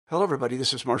Hello, everybody.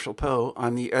 This is Marshall Poe.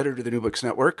 I'm the editor of the New Books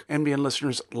Network. NBN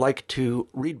listeners like to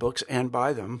read books and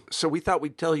buy them. So we thought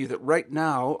we'd tell you that right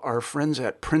now, our friends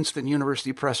at Princeton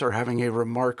University Press are having a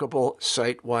remarkable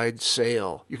site-wide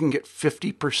sale. You can get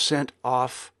 50%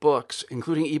 off books,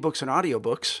 including ebooks and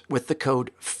audiobooks, with the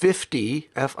code 50,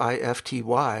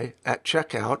 F-I-F-T-Y, at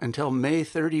checkout until May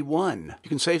 31. You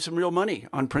can save some real money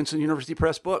on Princeton University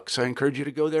Press books. I encourage you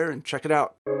to go there and check it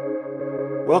out.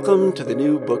 Welcome to the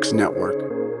New Books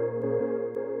Network.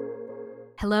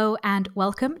 Hello and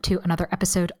welcome to another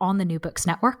episode on the New Books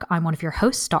Network. I'm one of your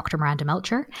hosts, Dr. Miranda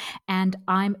Melcher, and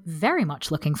I'm very much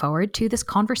looking forward to this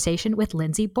conversation with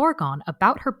Lindsay Borgon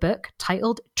about her book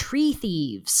titled Tree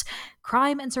Thieves: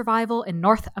 Crime and Survival in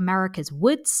North America's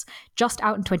Woods, just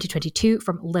out in 2022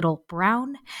 from Little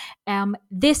Brown.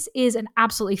 This is an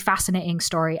absolutely fascinating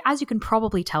story, as you can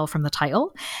probably tell from the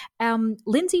title.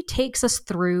 Lindsay takes us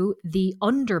through the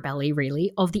underbelly,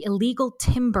 really, of the illegal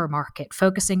timber market,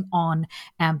 focusing on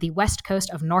the west coast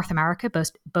of North America,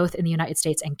 both in the United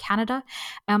States and Canada,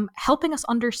 helping us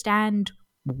understand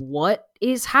what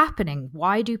is happening.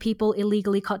 Why do people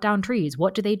illegally cut down trees?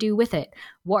 What do they do with it?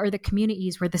 What are the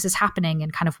communities where this is happening?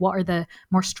 And kind of what are the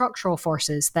more structural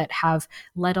forces that have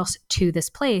led us to this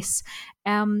place?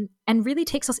 And really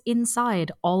takes us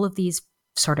inside all of these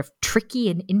sort of tricky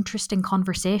and interesting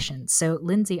conversations. So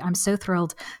Lindsay, I'm so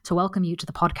thrilled to welcome you to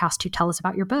the podcast to tell us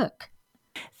about your book.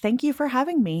 Thank you for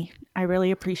having me. I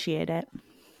really appreciate it.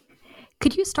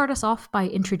 Could you start us off by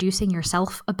introducing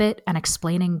yourself a bit and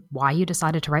explaining why you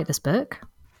decided to write this book?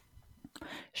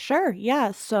 Sure.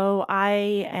 Yeah. So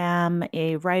I am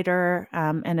a writer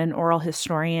and an oral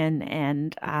historian.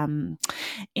 And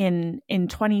in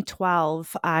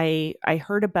 2012, I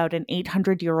heard about an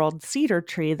 800-year-old cedar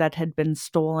tree that had been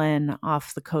stolen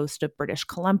off the coast of British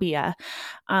Columbia.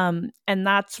 And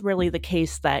that's really the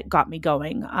case that got me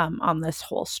going on this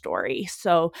whole story.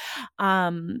 So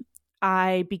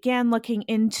I began looking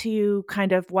into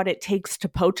kind of what it takes to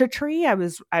poach a tree. I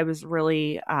was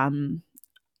really, I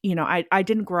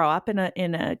didn't grow up in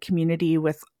a community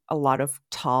with a lot of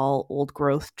tall, old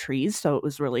growth trees, so it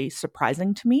was really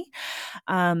surprising to me.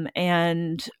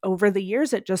 And over the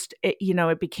years, it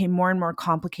became more and more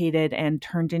complicated and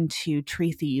turned into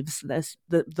Tree Thieves,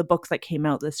 the book that came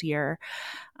out this year.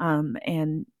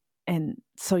 And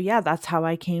so yeah, that's how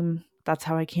I came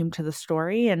to the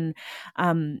story. And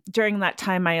during that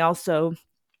time, I also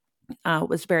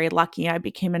was very lucky. I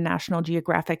became a National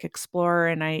Geographic explorer,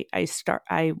 and I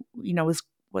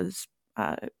was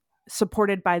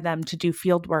supported by them to do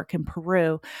field work in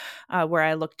Peru, where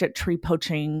I looked at tree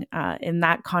poaching in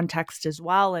that context as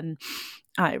well. And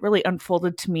it really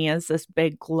unfolded to me as this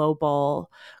big global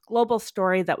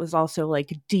story that was also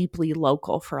like deeply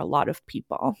local for a lot of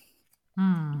people.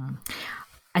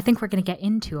 I think we're going to get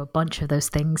into a bunch of those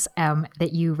things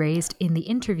that you raised in the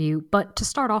interview. But to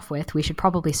start off with, we should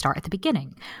probably start at the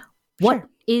beginning. What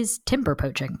is timber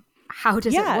poaching? How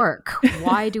does it work?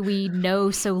 Why do we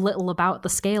know so little about the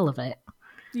scale of it?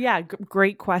 Yeah,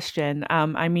 great question.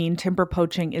 Timber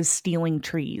poaching is stealing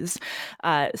trees.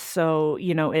 So,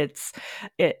 in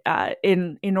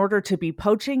order to be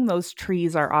poaching, those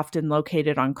trees are often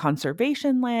located on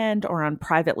conservation land or on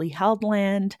privately held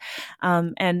land.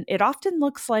 And it often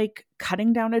looks like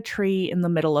cutting down a tree in the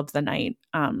middle of the night,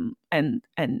 and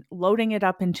loading it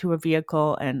up into a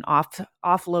vehicle and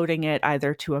offloading it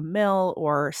either to a mill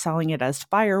or selling it as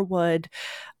firewood,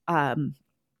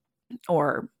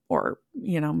 or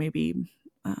maybe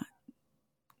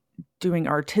doing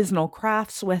artisanal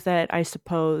crafts with it, I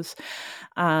suppose.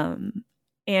 And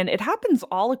it happens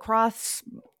all across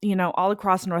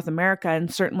North America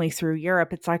and certainly through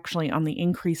Europe. It's actually on the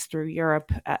increase through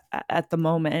Europe at the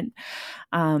moment.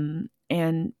 And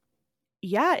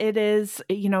yeah, it is,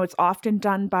 it's often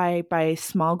done by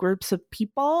small groups of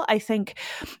people. I think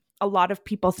a lot of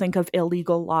people think of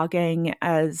illegal logging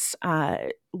as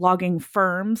logging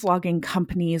firms, logging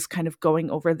companies kind of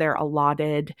going over their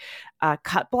allotted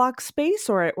cut block space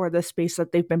or the space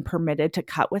that they've been permitted to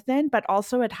cut within. But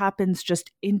also it happens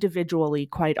just individually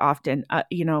quite often.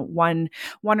 One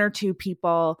or two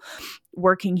people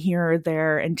working here or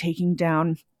there and taking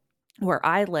down, where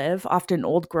I live, often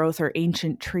old growth or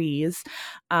ancient trees,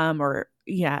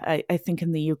 I think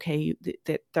in the UK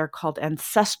that they're called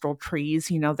ancestral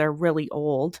trees. They're really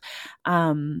old,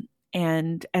 and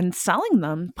selling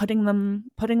them, putting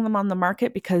them on the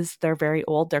market because they're very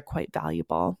old. They're quite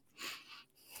valuable.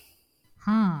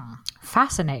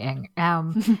 Fascinating.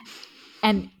 And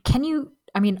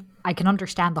I can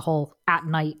understand the whole at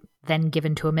night, then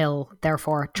given to a mill,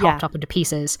 therefore chopped up into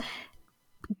pieces.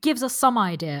 gives us some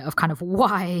idea of kind of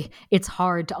why it's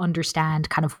hard to understand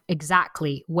kind of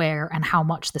exactly where and how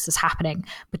much this is happening.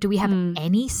 But do we have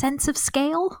any sense of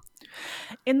scale?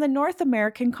 In the North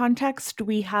American context,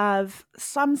 we have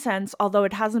some sense, although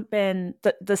it hasn't been,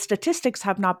 the statistics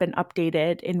have not been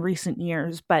updated in recent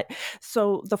years. But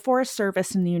so the Forest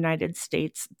Service in the United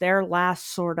States, their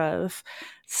last sort of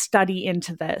study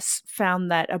into this found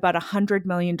that about $100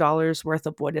 million worth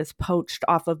of wood is poached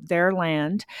off of their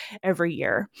land every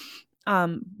year.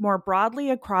 More broadly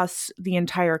across the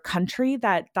entire country,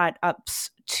 that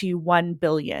ups to 1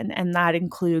 billion, and that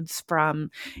includes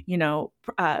from,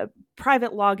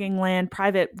 private logging land,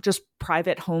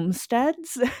 private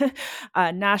homesteads,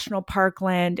 national park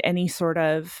land, any sort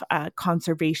of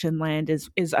conservation land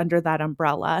is under that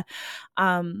umbrella.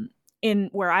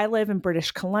 In where I live in British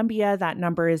Columbia, that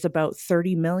number is about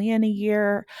 30 million a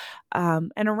year.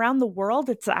 And around the world,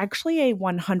 it's actually a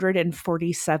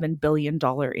 $147 billion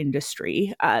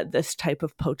industry, this type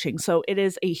of poaching. So it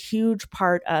is a huge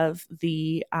part of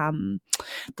the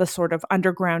sort of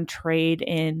underground trade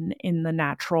in the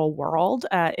natural world.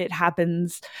 It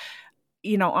happens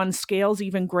on scales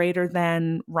even greater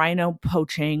than rhino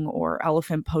poaching or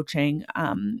elephant poaching.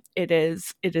 It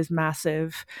is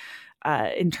massive.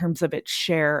 In terms of its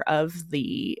share of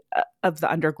the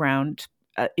underground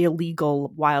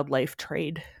illegal wildlife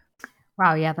trade.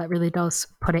 Wow, yeah, that really does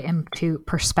put it into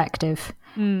perspective.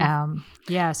 So and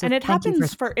it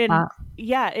happens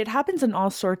it happens in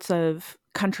all sorts of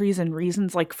countries and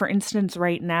reasons. Like, for instance,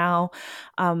 right now,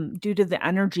 due to the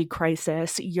energy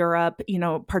crisis, Europe,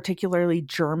 particularly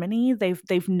Germany,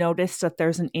 they've noticed that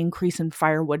there's an increase in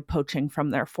firewood poaching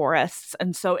from their forests.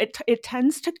 And so it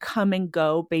tends to come and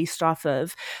go based off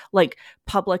of like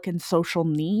public and social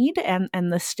need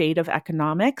and the state of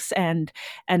economics and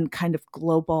kind of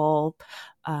global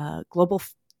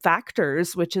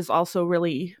factors, which is also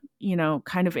really,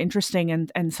 kind of interesting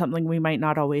and something we might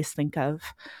not always think of.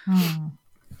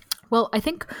 Well, I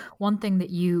think one thing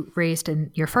that you raised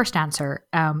in your first answer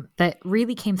that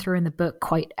really came through in the book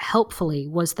quite helpfully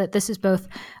was that this is both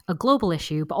a global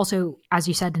issue, but also, as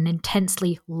you said, an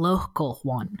intensely local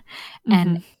one. Mm-hmm.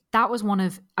 And that was one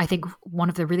of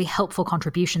the really helpful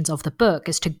contributions of the book,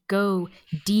 is to go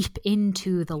deep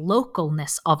into the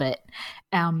localness of it.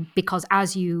 Because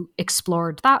as you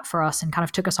explored that for us and kind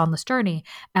of took us on this journey,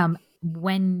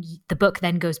 when the book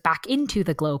then goes back into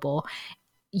the global,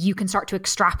 you can start to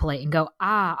extrapolate and go,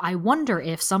 I wonder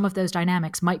if some of those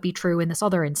dynamics might be true in this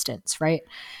other instance, right?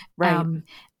 Right.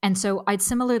 And so I'd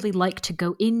similarly like to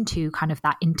go into kind of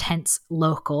that intense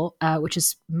local, which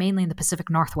is mainly in the Pacific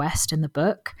Northwest in the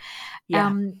book,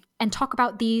 and talk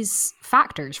about these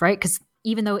factors, right? Because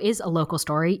even though it is a local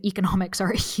story, economics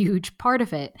are a huge part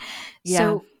of it. Yeah.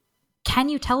 So can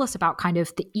you tell us about kind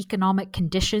of the economic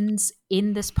conditions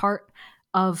in this part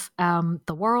of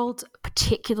the world,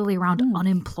 particularly around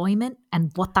unemployment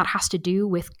and what that has to do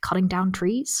with cutting down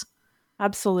trees?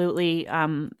 Absolutely.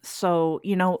 So,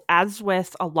 as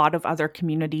with a lot of other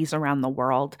communities around the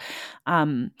world,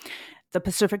 the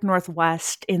Pacific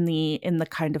Northwest in the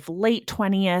kind of late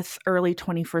 20th, early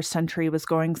 21st century was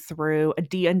going through a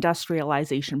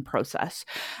deindustrialization process.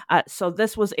 So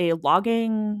this was a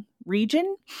logging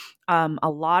region. A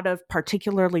lot of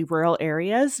particularly rural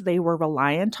areas, they were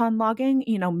reliant on logging.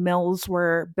 Mills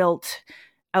were built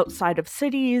outside of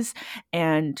cities,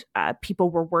 and people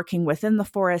were working within the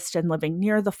forest and living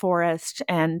near the forest.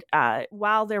 And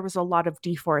while there was a lot of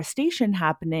deforestation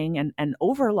happening and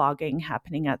overlogging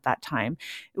happening at that time,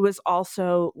 it was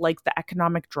also like the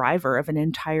economic driver of an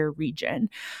entire region.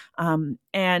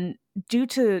 And due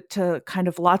to kind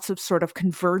of lots of sort of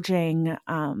converging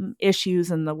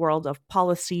issues in the world of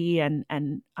policy and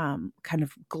kind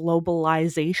of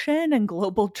globalization and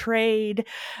global trade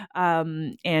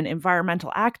and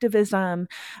environmental activism,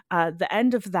 the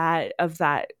end of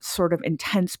that sort of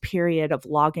intense period of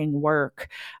logging work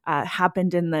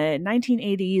happened in the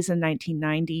 1980s and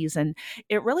 1990s, and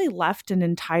it really left an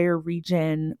entire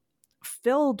region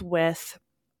filled with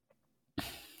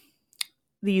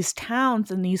these towns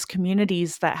and these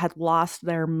communities that had lost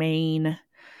their main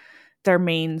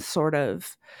sort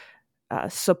of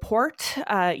support,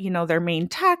 their main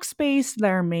tax base,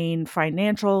 their main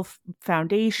financial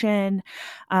foundation,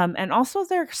 and also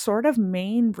their sort of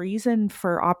main reason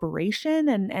for operation.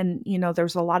 And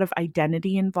there's a lot of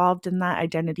identity involved in that,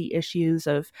 identity issues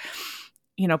of,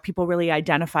 people really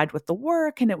identified with the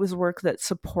work, and it was work that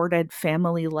supported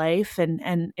family life.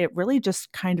 And it really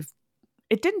just kind of,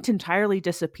 it didn't entirely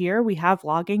disappear. We have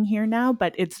logging here now,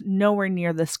 but it's nowhere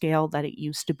near the scale that it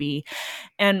used to be.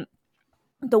 And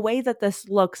the way that this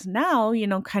looks now,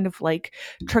 kind of like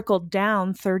trickled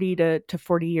down 30 to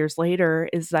 40 years later,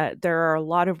 is that there are a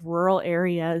lot of rural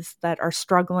areas that are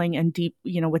struggling and deep,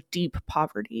 with deep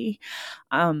poverty.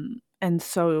 And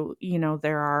so,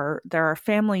 there are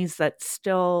families that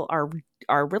still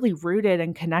are really rooted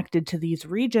and connected to these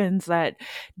regions that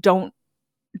don't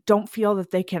feel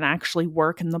that they can actually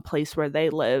work in the place where they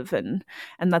live and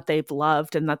that they've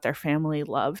loved and that their family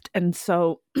loved. And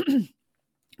so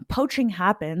poaching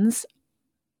happens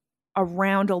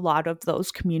around a lot of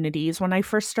those communities. When I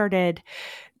first started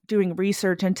doing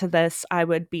research into this, I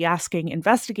would be asking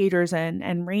investigators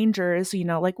and rangers,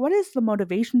 like, what is the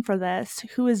motivation for this?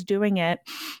 Who is doing it?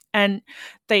 And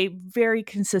they very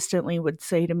consistently would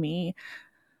say to me,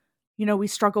 we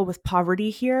struggle with poverty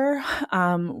here.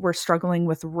 We're struggling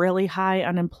with really high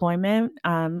unemployment.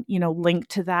 Linked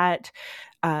to that,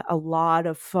 a lot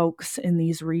of folks in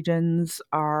these regions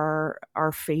are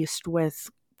faced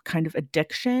with kind of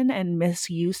addiction and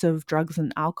misuse of drugs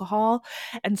and alcohol.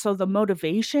 And so the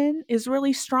motivation is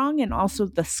really strong, and also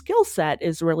the skill set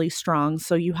is really strong.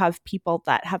 So you have people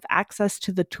that have access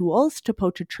to the tools to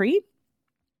poach a tree.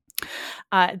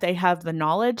 They have the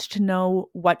knowledge to know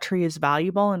what tree is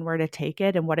valuable and where to take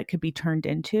it and what it could be turned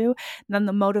into. And then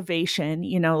the motivation,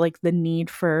 like the need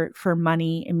for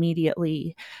money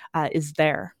immediately is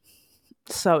there.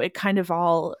 So it kind of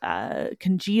all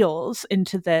congeals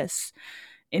into this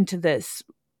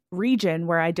region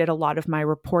where I did a lot of my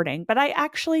reporting. But I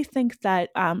actually think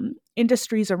that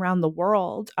industries around the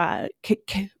world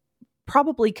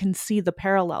probably can see the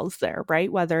parallels there,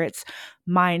 right? Whether it's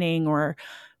mining or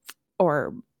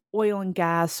oil and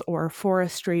gas or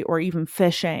forestry or even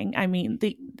fishing. I mean,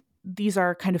 these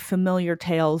are kind of familiar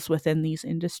tales within these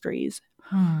industries.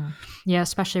 Yeah,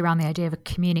 especially around the idea of a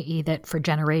community that for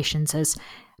generations has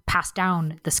passed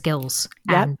down the skills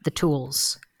and the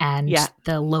tools and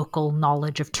the local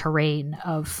knowledge of terrain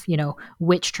of,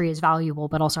 which tree is valuable,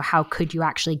 but also how could you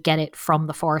actually get it from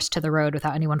the forest to the road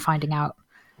without anyone finding out.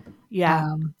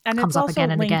 And comes up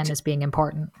again and again as being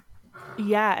important.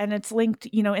 Yeah. And it's linked,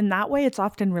 in that way, it's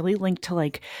often really linked to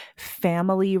like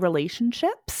family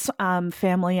relationships,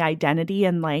 family identity.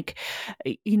 And like,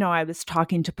 I was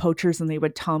talking to poachers and they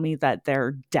would tell me that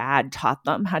their dad taught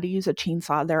them how to use a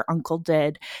chainsaw. Their uncle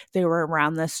did. They were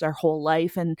around this their whole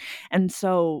life. And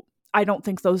so I don't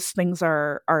think those things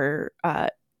are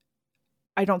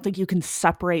I don't think you can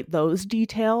separate those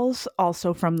details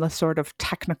also from the sort of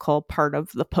technical part of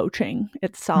the poaching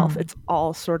itself. It's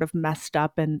all sort of messed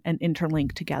up and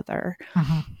interlinked together.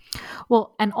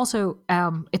 Well, and also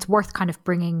it's worth kind of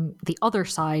bringing the other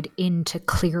side into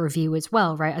clearer view as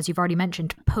well, right? As you've already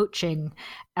mentioned, poaching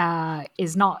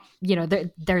is not,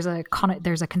 there's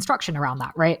a construction around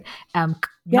that, right?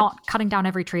 Not cutting down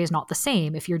every tree is not the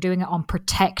same. If you're doing it on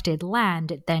protected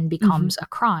land, it then becomes a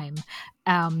crime.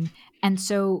 And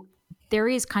so there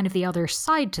is kind of the other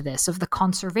side to this of the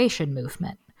conservation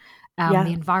movement, the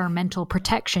environmental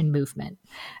protection movement.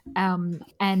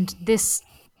 And this,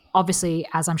 obviously,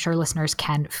 as I'm sure listeners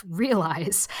can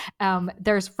realize,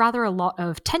 there's rather a lot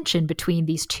of tension between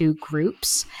these two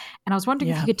groups. And I was wondering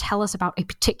if you could tell us about a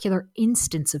particular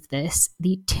instance of this,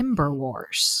 the Timber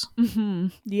Wars.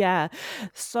 Yeah.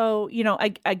 So,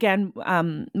 again,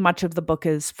 much of the book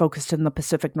is focused in the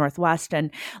Pacific Northwest.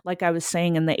 And like I was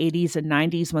saying, in the 80s and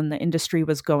 90s, when the industry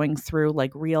was going through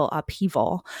like real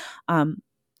upheaval,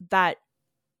 that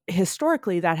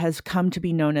historically that has come to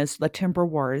be known as the Timber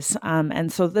Wars.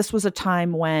 And so this was a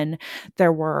time when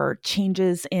there were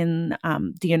changes in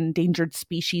the Endangered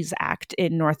Species Act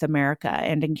in North America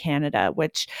and in Canada,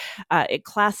 which it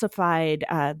classified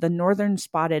the northern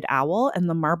spotted owl and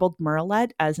the marbled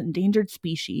murrelet as endangered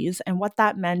species. And what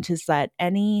that meant is that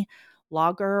any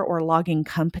logger or logging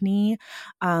company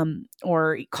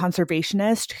or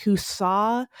conservationist who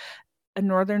saw a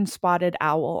northern spotted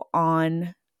owl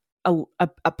on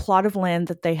a plot of land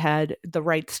that they had the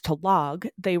rights to log,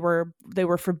 they were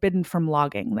forbidden from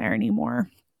logging there anymore.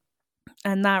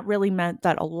 And that really meant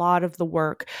that a lot of the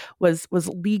work was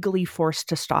legally forced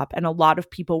to stop. And a lot of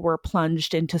people were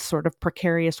plunged into sort of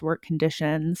precarious work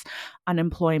conditions,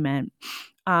 unemployment.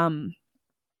 And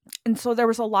so there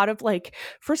was a lot of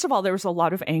first of all, there was a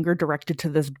lot of anger directed to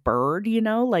this bird,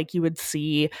 like you would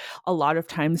see a lot of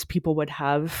times people would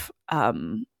have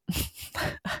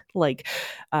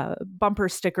bumper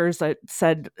stickers that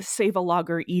said "Save a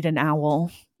logger, eat an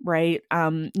owl," right?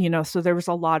 So there was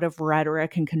a lot of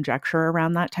rhetoric and conjecture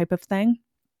around that type of thing.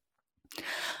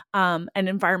 And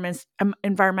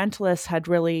environmentalists had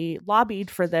really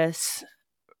lobbied for this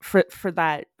for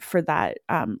that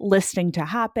listing to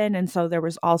happen. And so there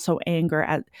was also anger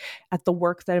at the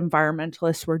work that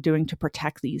environmentalists were doing to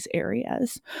protect these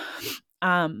areas.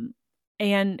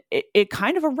 And it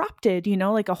kind of erupted,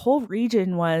 like a whole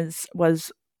region was,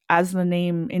 as the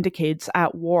name indicates,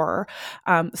 at war.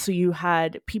 So you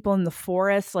had people in the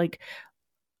forest, like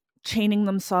chaining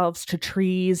themselves to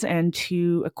trees and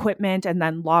to equipment, and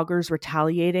then loggers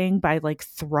retaliating by like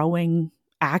throwing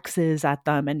axes at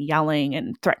them and yelling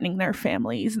and threatening their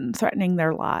families and threatening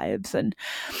their lives. And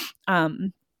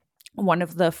one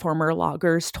of the former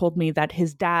loggers told me that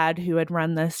his dad, who had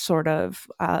run this sort of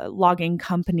logging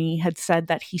company, had said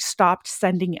that he stopped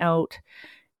sending out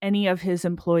any of his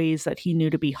employees that he knew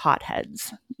to be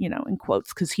hotheads, in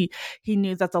quotes, because he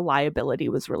knew that the liability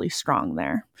was really strong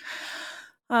there.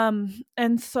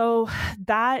 And so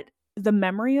the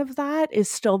memory of that is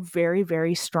still very,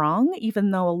 very strong,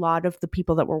 even though a lot of the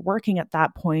people that were working at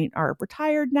that point are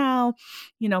retired now.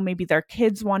 Maybe their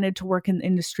kids wanted to work in the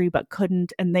industry but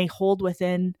couldn't, and they hold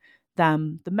within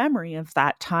them the memory of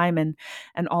that time and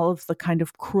all of the kind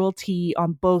of cruelty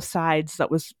on both sides that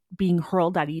was being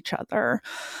hurled at each other.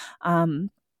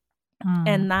 And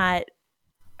that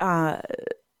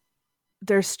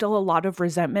there's still a lot of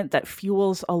resentment that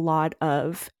fuels a lot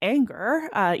of anger,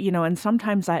 and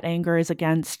sometimes that anger is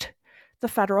against the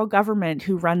federal government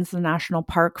who runs the national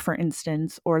park, for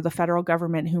instance, or the federal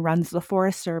government who runs the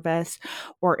Forest Service,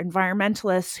 or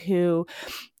environmentalists who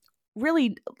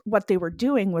really what they were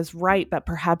doing was right, but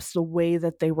perhaps the way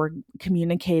that they were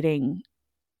communicating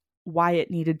why it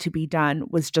needed to be done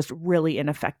was just really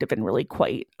ineffective and really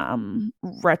quite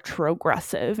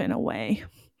retrogressive in a way.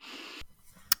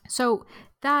 So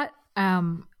that,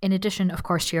 in addition, of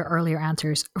course, to your earlier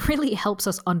answers, really helps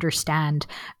us understand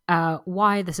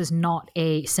why this is not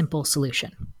a simple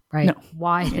solution, right? No.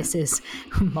 Why this is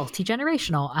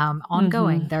multi-generational,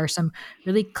 ongoing. Mm-hmm. There are some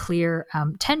really clear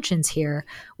tensions here,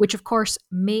 which, of course,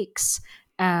 makes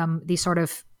the sort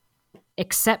of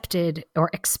accepted or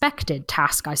expected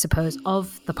task, I suppose,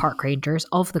 of the park rangers,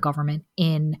 of the government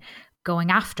in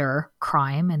going after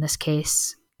crime, in this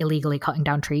case, illegally cutting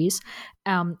down trees,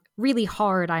 really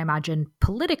hard, I imagine,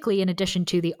 politically, in addition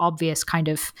to the obvious kind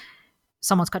of,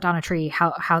 someone's cut down a tree,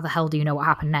 how the hell do you know what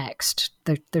happened next?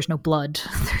 There's no blood.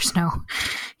 There's no,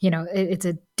 it's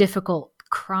a difficult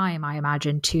crime, I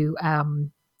imagine, to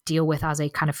deal with as a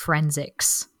kind of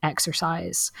forensics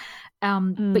exercise.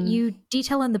 But you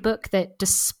detail in the book that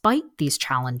despite these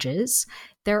challenges,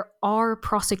 there are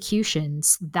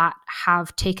prosecutions that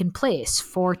have taken place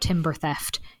for timber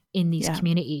theft in these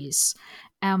communities.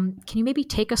 Can you maybe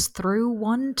take us through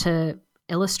one to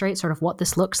illustrate sort of what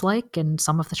this looks like and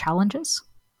some of the challenges?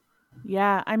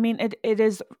 Yeah, I mean, it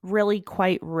is really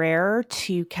quite rare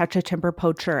to catch a timber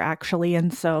poacher, actually.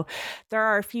 And so there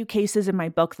are a few cases in my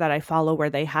book that I follow where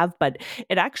they have, but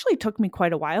it actually took me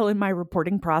quite a while in my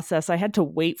reporting process. I had to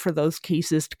wait for those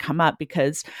cases to come up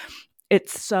because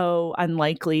it's so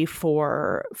unlikely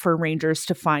for rangers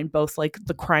to find both like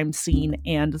the crime scene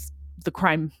and the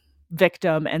crime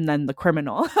victim and then the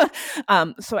criminal.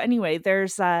 So anyway,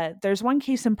 there's one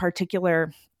case in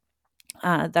particular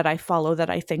that I follow that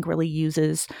I think really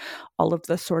uses all of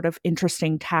the sort of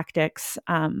interesting tactics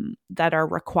that are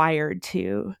required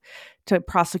to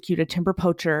prosecute a timber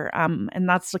poacher, and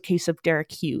that's the case of Derek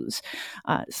Hughes.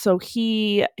 So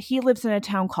he lives in a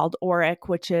town called Orick,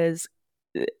 which is,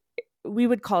 we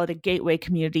would call it a gateway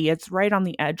community. It's right on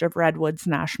the edge of Redwoods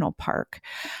National Park,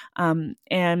 and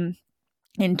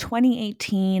in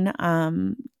 2018,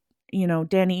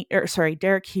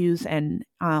 Derek Hughes and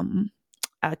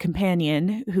a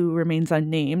companion who remains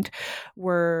unnamed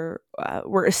were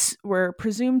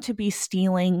presumed to be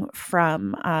stealing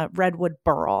from redwood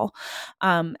burl,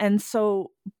 and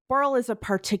so burl is a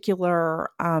particular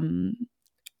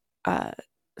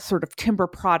sort of timber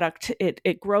product.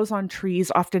 It grows on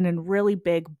trees, often in really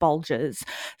big bulges,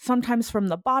 sometimes from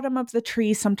the bottom of the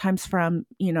tree, sometimes from,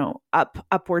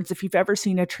 upwards. If you've ever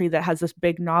seen a tree that has this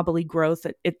big knobbly growth,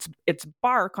 it's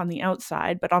bark on the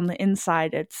outside, but on the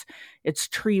inside, it's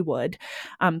tree wood.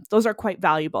 Those are quite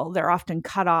valuable. They're often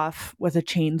cut off with a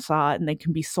chainsaw, and they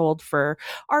can be sold for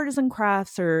artisan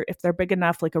crafts, or if they're big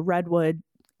enough, like a redwood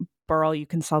burl, you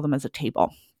can sell them as a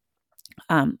table.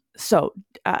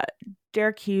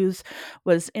 Derek Hughes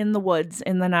was in the woods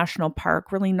in the national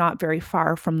park, really not very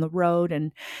far from the road.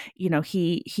 And,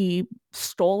 he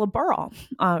stole a burl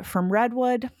from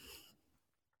redwood.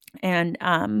 And,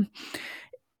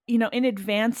 in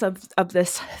advance of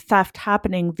this theft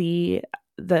happening, the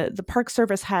Park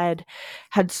Service had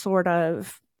sort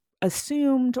of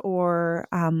assumed or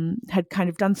had kind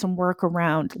of done some work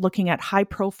around looking at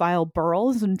high-profile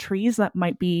burls and trees that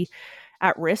might be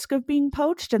at risk of being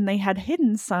poached, and they had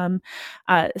hidden some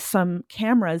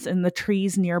cameras in the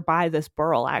trees nearby this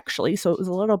burl, actually. So it was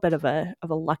a little bit of a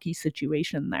lucky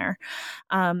situation there.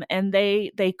 And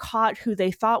they caught who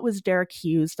they thought was Derek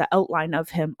Hughes, the outline of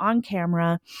him on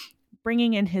camera,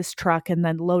 bringing in his truck and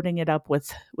then loading it up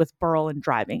with burl and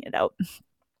driving it out.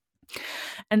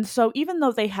 And so even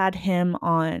though they had him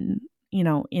on,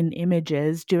 in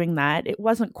images doing that, it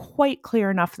wasn't quite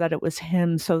clear enough that it was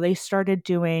him. So they started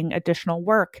doing additional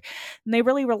work, and they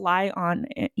really rely on,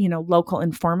 local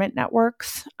informant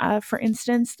networks. For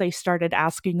instance, they started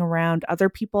asking around other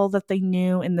people that they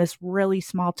knew in this really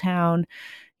small town,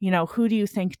 who do you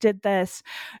think did this?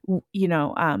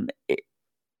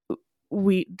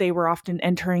 They were often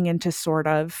entering into sort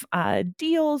of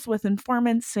deals with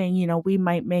informants saying, we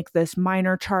might make this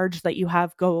minor charge that you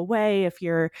have go away if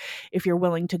you're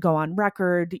willing to go on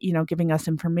record, giving us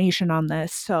information on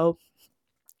this. So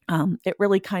it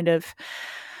really kind of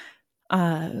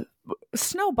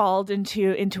snowballed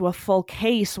into a full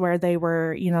case where they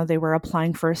were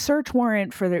applying for a search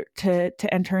warrant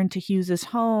to enter into Hughes's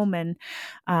home, and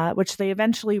which they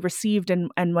eventually received.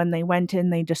 And when they went in,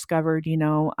 they discovered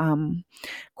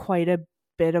quite a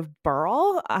bit of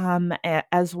burl,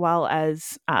 as well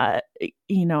as they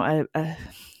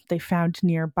found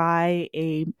nearby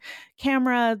a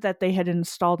camera that they had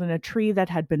installed in a tree that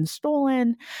had been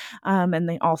stolen, and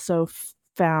they also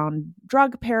found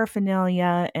drug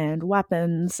paraphernalia and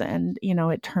weapons, and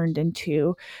it turned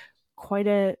into quite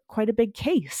a big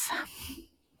case.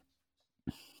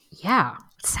 Yeah,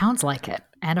 sounds like it.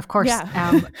 And of course,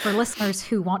 for listeners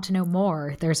who want to know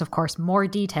more, there's of course more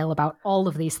detail about all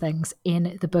of these things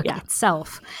in the book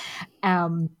itself,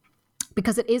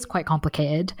 because it is quite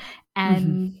complicated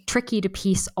and tricky to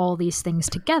piece all these things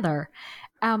together.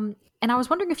 And I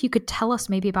was wondering if you could tell us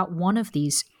maybe about one of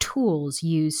these tools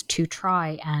used to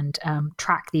try and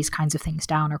track these kinds of things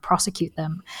down or prosecute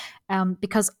them.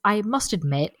 Because I must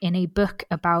admit, in a book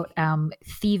about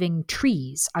thieving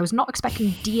trees, I was not expecting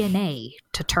DNA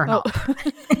to turn up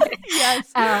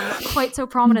yes. Quite so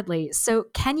prominently. So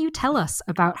can you tell us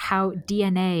about how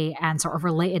DNA and sort of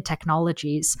related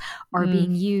technologies are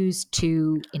being used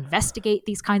to investigate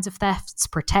these kinds of thefts,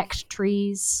 protect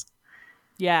trees?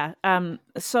 Yeah.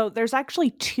 So there's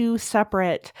actually two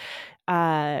separate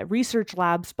research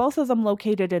labs, both of them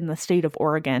located in the state of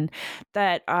Oregon,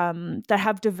 that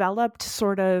have developed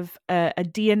sort of a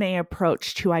DNA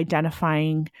approach to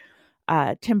identifying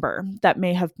timber that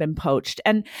may have been poached.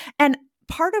 And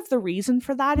part of the reason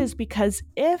for that is because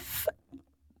if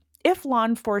law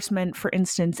enforcement, for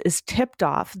instance, is tipped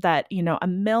off that a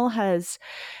mill has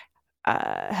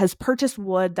purchased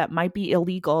wood that might be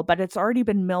illegal, but it's already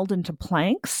been milled into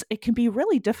planks, it can be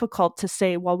really difficult to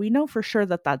say, well, we know for sure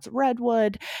that that's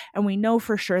redwood, and we know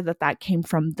for sure that that came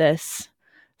from this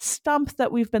stump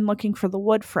that we've been looking for the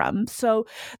wood from. So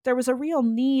there was a real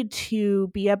need to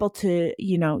be able to,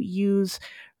 use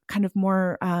kind of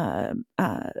more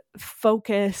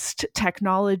focused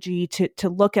technology to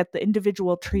look at the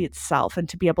individual tree itself and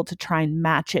to be able to try and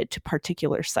match it to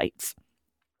particular sites.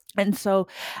 And so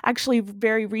actually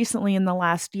very recently in the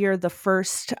last year, the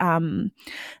first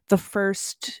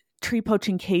tree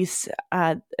poaching case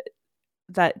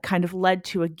that kind of led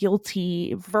to a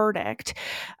guilty verdict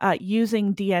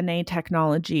using DNA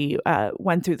technology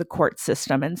went through the court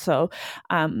system. And so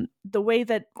the way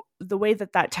that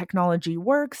technology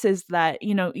works is that,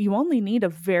 you only need a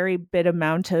very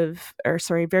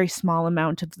small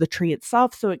amount of the tree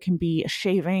itself. So it can be a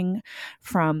shaving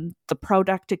from the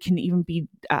product. It can even be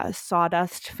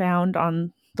sawdust found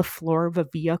on the floor of a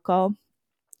vehicle.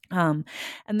 And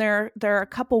there are a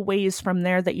couple ways from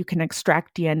there that you can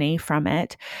extract DNA from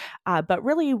it. But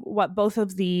really what both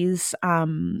of these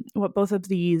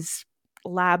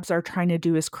labs are trying to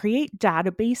do is create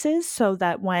databases so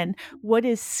that when wood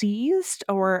is seized,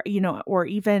 or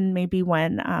even maybe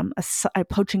when a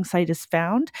poaching site is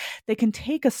found, they can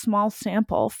take a small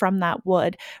sample from that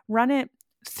wood, run it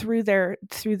through their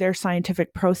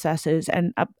scientific processes,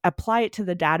 and apply it to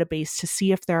the database to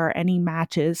see if there are any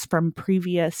matches from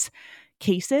previous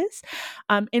cases.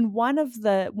 In one of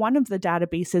the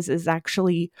databases is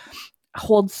actually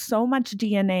holds so much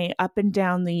DNA up and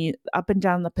down the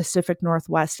Pacific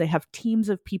Northwest. They have teams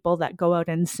of people that go out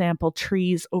and sample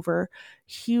trees over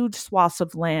huge swaths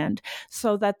of land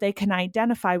so that they can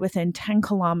identify within 10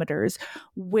 kilometers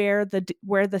where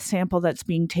the sample that's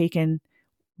being taken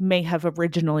may have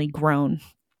originally grown.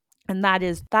 And that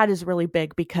is really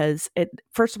big because it,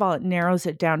 first of all, it narrows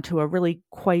it down to a really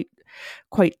quite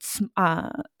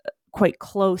quite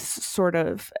close sort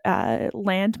of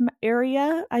land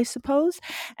area, I suppose.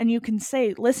 And you can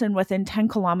say, listen, within 10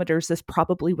 kilometers, this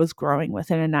probably was growing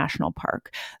within a national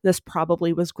park. This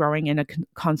probably was growing in a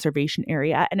conservation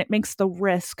area. And it makes the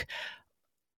risk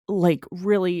like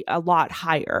really a lot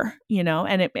higher,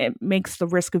 and it makes the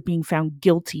risk of being found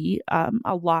guilty a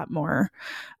lot more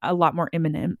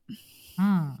imminent.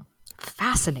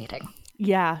 Fascinating.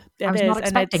 Yeah, I was not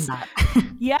expecting that.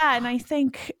 Yeah, and I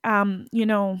think I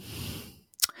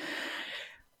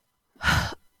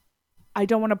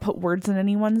don't want to put words in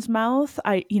anyone's mouth.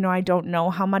 I don't know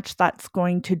how much that's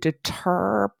going to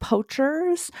deter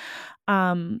poachers,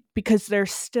 because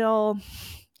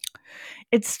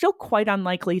it's still quite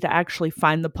unlikely to actually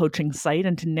find the poaching site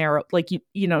and to narrow, like,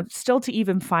 still to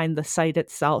even find the site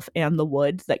itself and the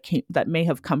wood that may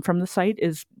have come from the site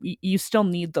is, you still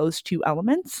need those two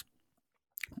elements.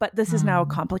 But this is now a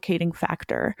complicating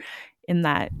factor in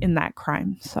that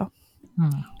crime. So,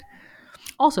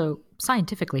 also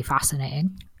scientifically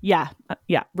fascinating. Yeah,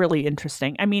 really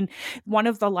interesting. I mean, one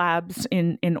of the labs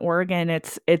in Oregon,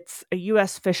 it's a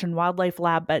U.S. Fish and Wildlife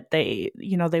lab, but they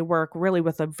work really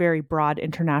with a very broad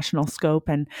international scope.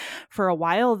 And for a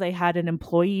while, they had an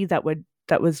employee that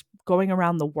was going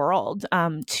around the world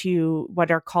to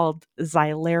what are called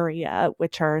xylaria,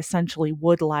 which are essentially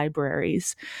wood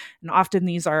libraries. And often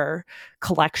these are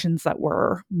collections that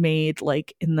were made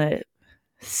like in the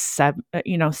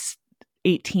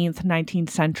 18th,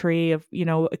 19th century of,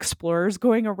 explorers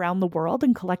going around the world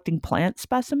and collecting plant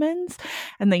specimens.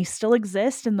 And they still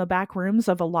exist in the back rooms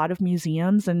of a lot of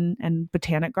museums and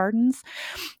botanic gardens.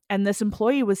 And this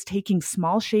employee was taking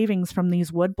small shavings from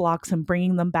these wood blocks and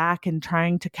bringing them back and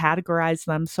trying to categorize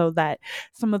them so that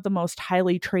some of the most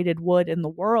highly traded wood in the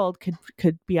world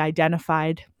could be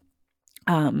identified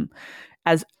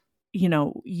as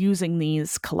using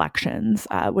these collections,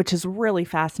 which is really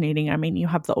fascinating. I mean, you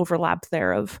have the overlap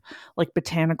there of like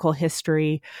botanical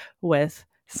history with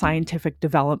scientific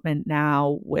development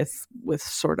now with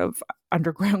sort of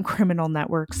underground criminal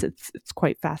networks. It's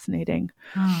quite fascinating.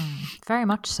 Very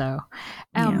much so.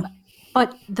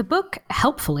 But the book,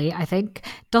 helpfully, I think,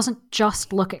 doesn't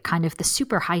just look at kind of the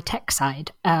super high-tech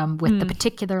side with the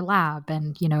particular lab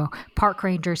and, park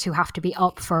rangers who have to be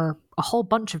up for a whole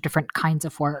bunch of different kinds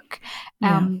of work.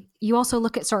 You also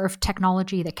look at sort of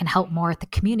technology that can help more at the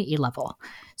community level.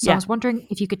 So I was wondering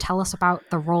if you could tell us about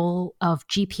the role of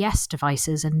GPS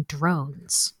devices and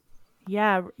drones.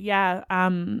 Yeah.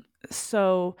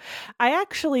 So I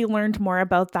actually learned more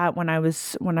about that when I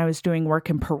was doing work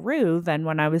in Peru than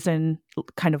when I was in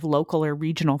kind of local or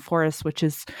regional forests, which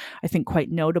is, I think,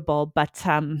 quite notable. But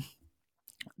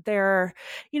there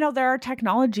are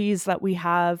technologies that we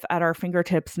have at our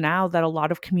fingertips now that a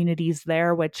lot of communities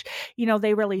there, which,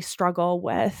 they really struggle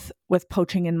with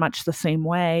poaching in much the same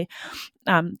way,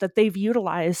 that they've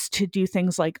utilized to do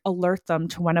things like alert them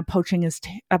to when a poaching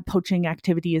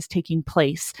activity is taking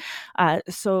place.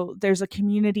 So there's a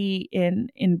community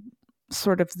in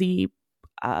sort of the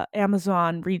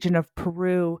Amazon region of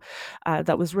Peru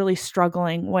that was really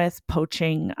struggling with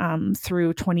poaching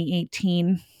through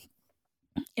 2018.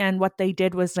 And what they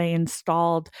did was they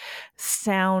installed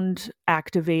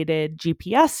sound-activated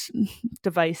GPS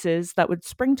devices that would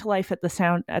spring to life at the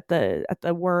sound at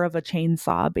the whir of a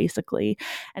chainsaw, basically,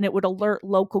 and it would alert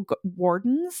local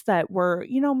wardens that were,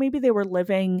 maybe they were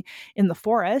living in the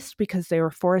forest because they were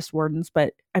forest wardens,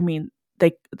 but I mean,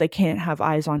 they can't have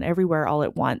eyes on everywhere all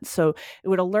at once. So it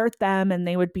would alert them and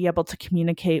they would be able to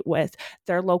communicate with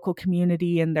their local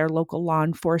community and their local law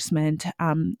enforcement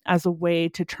as a way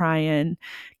to try and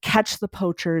catch the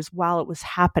poachers while it was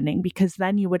happening, because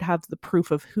then you would have the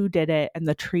proof of who did it and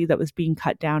the tree that was being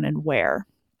cut down and where.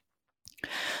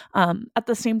 At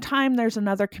the same time, there's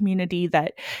another community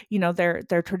that,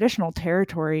 their traditional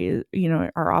territory,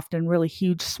 are often really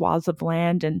huge swaths of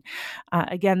land. And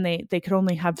again, they could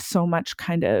only have so much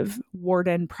kind of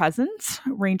warden presence,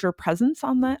 ranger presence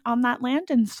on that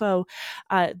land. And so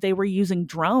they were using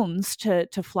drones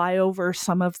to fly over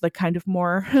some of the kind of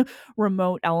more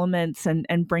remote elements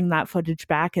and bring that footage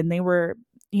back. And they were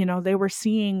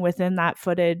seeing within that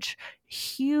footage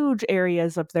huge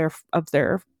areas of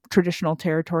their traditional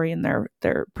territory and their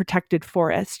protected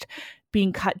forest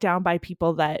being cut down by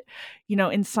people that,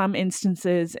 in some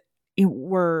instances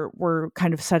were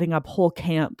kind of setting up whole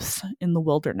camps in the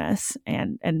wilderness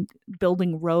and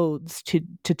building roads to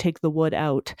take the wood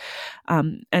out.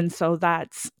 And so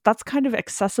that's kind of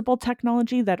accessible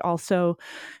technology that also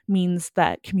means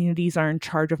that communities are in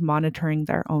charge of monitoring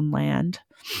their own land.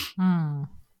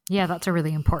 Yeah, that's a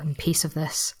really important piece of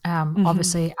this,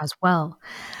 obviously, as well.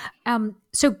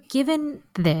 So given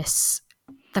this,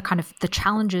 the kind of the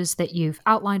challenges that you've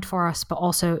outlined for us, but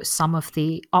also some of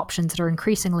the options that are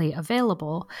increasingly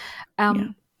available.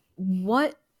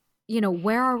 What,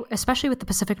 especially with the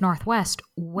Pacific Northwest,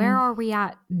 where are we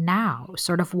at now?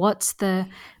 Sort of what's the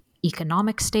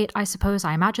economic state, I suppose?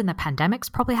 I imagine the pandemic's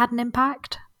probably had an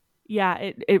impact. Yeah,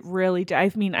 it really did. I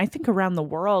mean, I think around the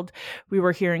world, we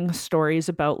were hearing stories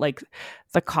about like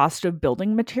the cost of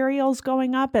building materials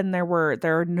going up. And there are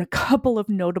a couple of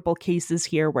notable cases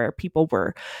here where people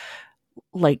were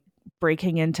like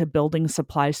breaking into building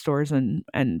supply stores and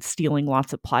stealing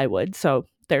lots of plywood. So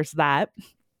there's that.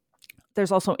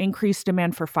 There's also increased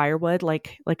demand for firewood,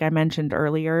 like I mentioned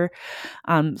earlier.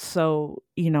 So,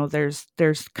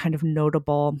 there's kind of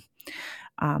notable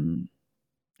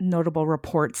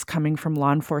reports coming from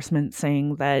law enforcement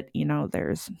saying that,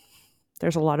 there's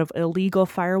a lot of illegal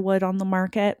firewood on the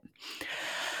market.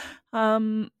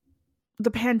 The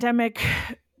pandemic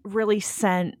really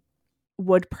sent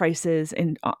wood prices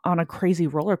on a crazy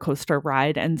roller coaster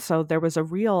ride. And so there was a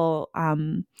real,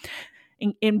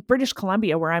 in British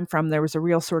Columbia, where I'm from, there was a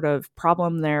real sort of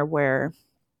problem there where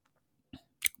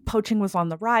poaching was on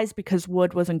the rise because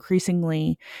wood was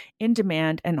increasingly in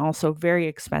demand and also very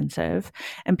expensive.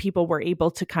 And people were able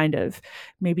to kind of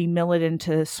maybe mill it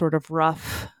into sort of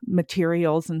rough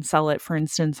materials and sell it, for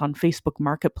instance, on Facebook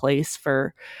Marketplace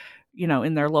for,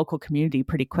 in their local community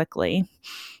pretty quickly.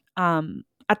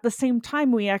 At the same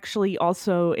time, we actually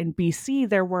also in BC,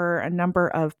 there were a number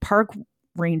of park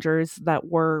rangers that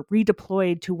were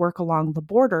redeployed to work along the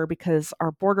border because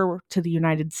our border to the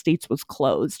United States was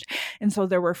closed. And so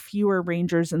there were fewer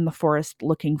rangers in the forest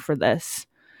looking for this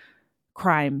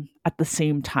crime at the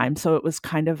same time. So it was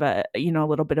kind of a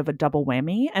little bit of a double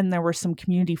whammy. And there were some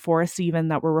community forests even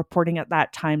that were reporting at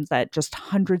that time that just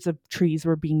hundreds of trees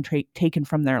were being taken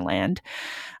from their land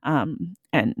and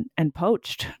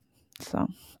poached. So.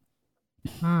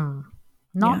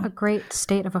 Not a great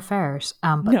state of affairs.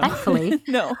 But thankfully,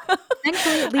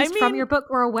 thankfully, at least from your book,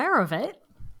 we're aware of it.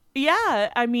 Yeah.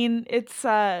 I mean, it's,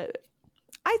 I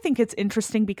think it's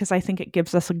interesting because I think it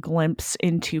gives us a glimpse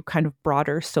into kind of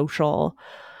broader social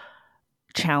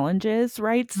challenges,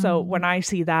 right? Mm-hmm. So when I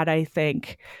see that, I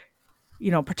think,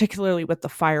 particularly with the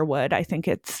firewood, I think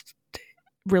it's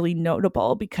really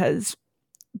notable because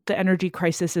the energy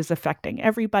crisis is affecting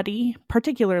everybody,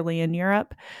 particularly in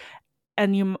Europe.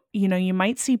 And you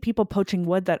might see people poaching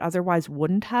wood that otherwise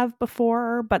wouldn't have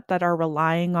before, but that are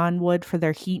relying on wood for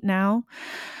their heat now.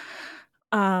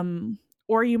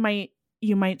 Or you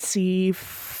might see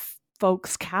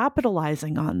folks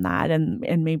capitalizing on that,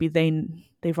 and maybe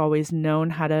they've always known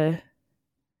how to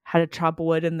chop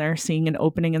wood, and they're seeing an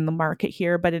opening in the market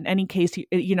here. But in any case,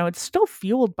 it's still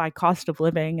fueled by cost of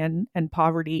living and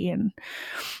poverty and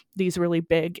these really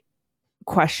big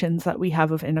questions that we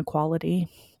have of inequality.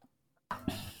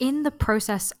 In the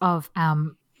process of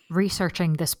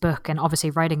researching this book and obviously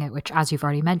writing it, which, as you've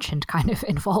already mentioned, kind of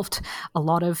involved a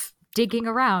lot of digging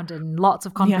around and lots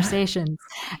of conversations,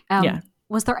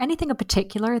 was there anything in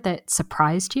particular that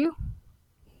surprised you?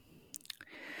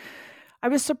 I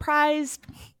was surprised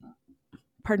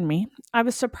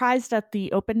at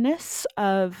the openness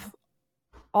of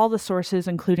all the sources,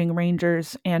 including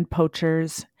rangers and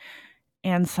poachers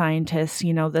and scientists.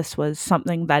 This was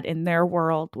something that in their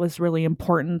world was really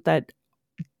important that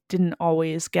didn't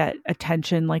always get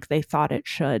attention like they thought it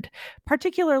should,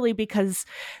 particularly because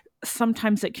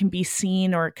sometimes it can be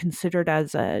seen or considered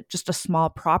as just a small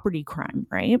property crime,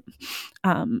 right?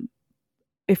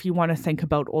 If you want to think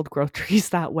about old growth trees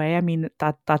that way, I mean,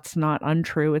 that's not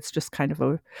untrue. It's just kind of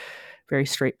a very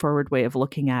straightforward way of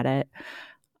looking at it.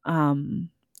 So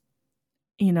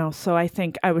I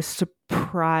think I was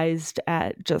surprised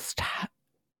at just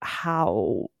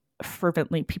how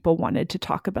fervently people wanted to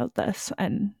talk about this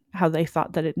and how they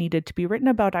thought that it needed to be written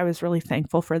about. I was really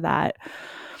thankful for that.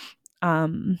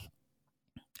 And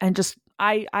just,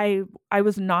 I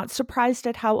was not surprised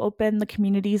at how open the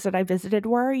communities that I visited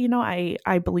were.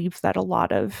 I believe that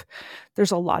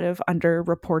there's a lot of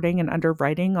underreporting and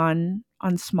underwriting on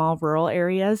small rural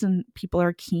areas, and people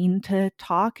are keen to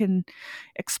talk and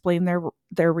explain their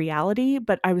reality.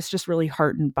 But I was just really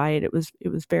heartened by it. It was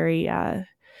very,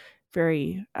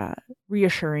 very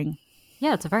reassuring.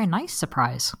 Yeah, it's a very nice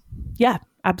surprise. Yeah,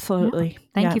 absolutely. Yeah.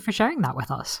 Thank you for sharing that with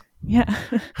us. Yeah,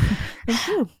 thank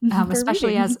you.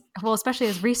 Especially as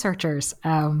researchers,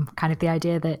 kind of the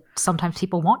idea that sometimes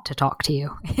people want to talk to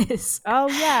you is. Oh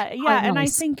yeah, and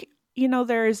nice. I think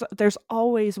there's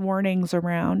always warnings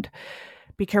around.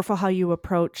 Be careful how you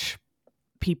approach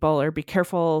people, or be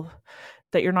careful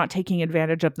that you're not taking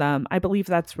advantage of them. I believe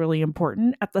that's really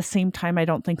important. At the same time, I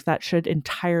don't think that should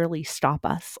entirely stop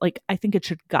us. Like, I think it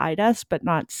should guide us, but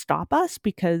not stop us,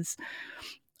 because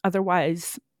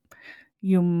otherwise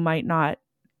you might not,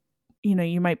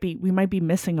 we might be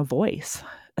missing a voice,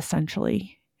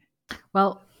 essentially.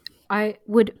 Well, I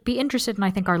would be interested, and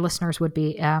I think our listeners would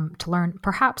be, to learn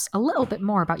perhaps a little bit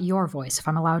more about your voice, if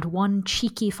I'm allowed one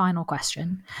cheeky final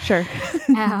question. Sure.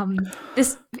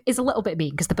 This is a little bit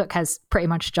mean because the book has pretty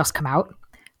much just come out,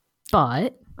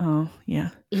 but oh, yeah.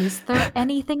 Is there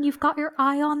anything you've got your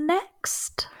eye on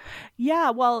next?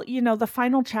 Yeah, well, the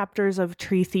final chapters of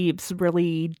Tree Thieves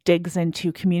really digs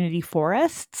into community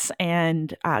forests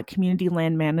and community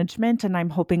land management. And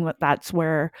I'm hoping that that's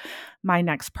where my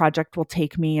next project will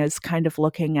take me, is kind of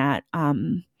looking at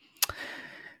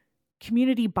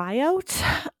community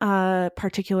buyout,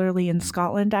 particularly in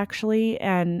Scotland, actually,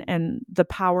 and the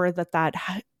power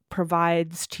that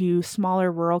provides to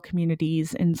smaller rural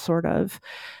communities in sort of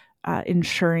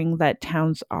ensuring that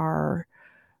towns are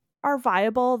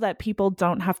viable, that people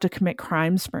don't have to commit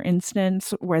crimes, for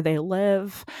instance, where they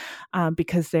live,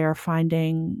 because they are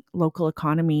finding local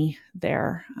economy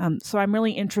there. So I'm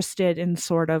really interested in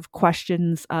sort of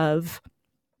questions of,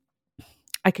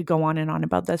 I could go on and on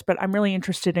about this, but I'm really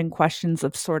interested in questions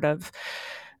of sort of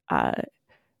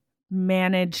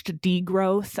managed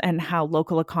degrowth and how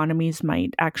local economies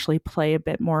might actually play a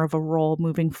bit more of a role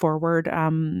moving forward,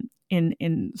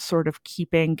 in sort of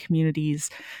keeping communities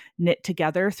knit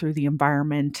together through the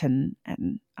environment. And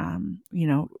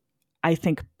I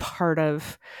think part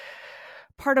of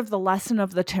the lesson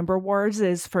of the timber wars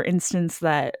is, for instance,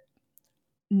 that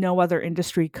no other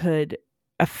industry could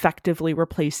effectively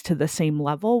replace to the same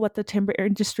level what the timber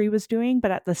industry was doing.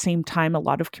 But at the same time, a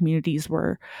lot of communities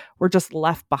were just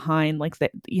left behind. Like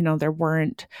that, there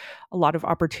weren't a lot of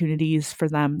opportunities for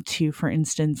them to, for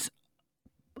instance,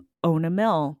 own a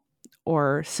mill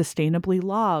or sustainably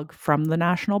log from the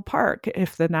national park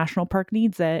if the national park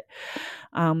needs it.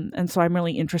 And so I'm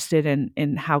really interested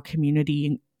in how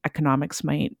community economics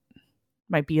might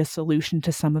be a solution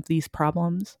to some of these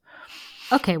problems.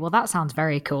 Okay, well, that sounds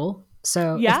very cool.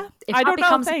 So yeah, if I don't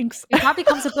know. Thanks. If that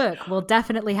becomes a book, we'll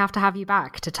definitely have to have you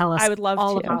back to tell us I would love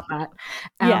all to. about that.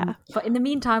 Yeah. But in the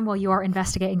meantime, while you are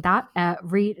investigating that,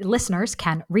 listeners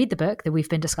can read the book that we've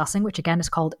been discussing, which again is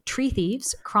called Tree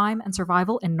Thieves: Crime and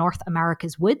Survival in North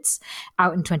America's Woods,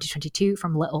 out in 2022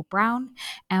 from Little Brown.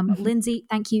 Lindsay,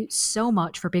 thank you so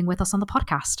much for being with us on the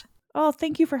podcast. Oh,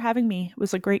 thank you for having me. It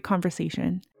was a great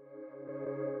conversation.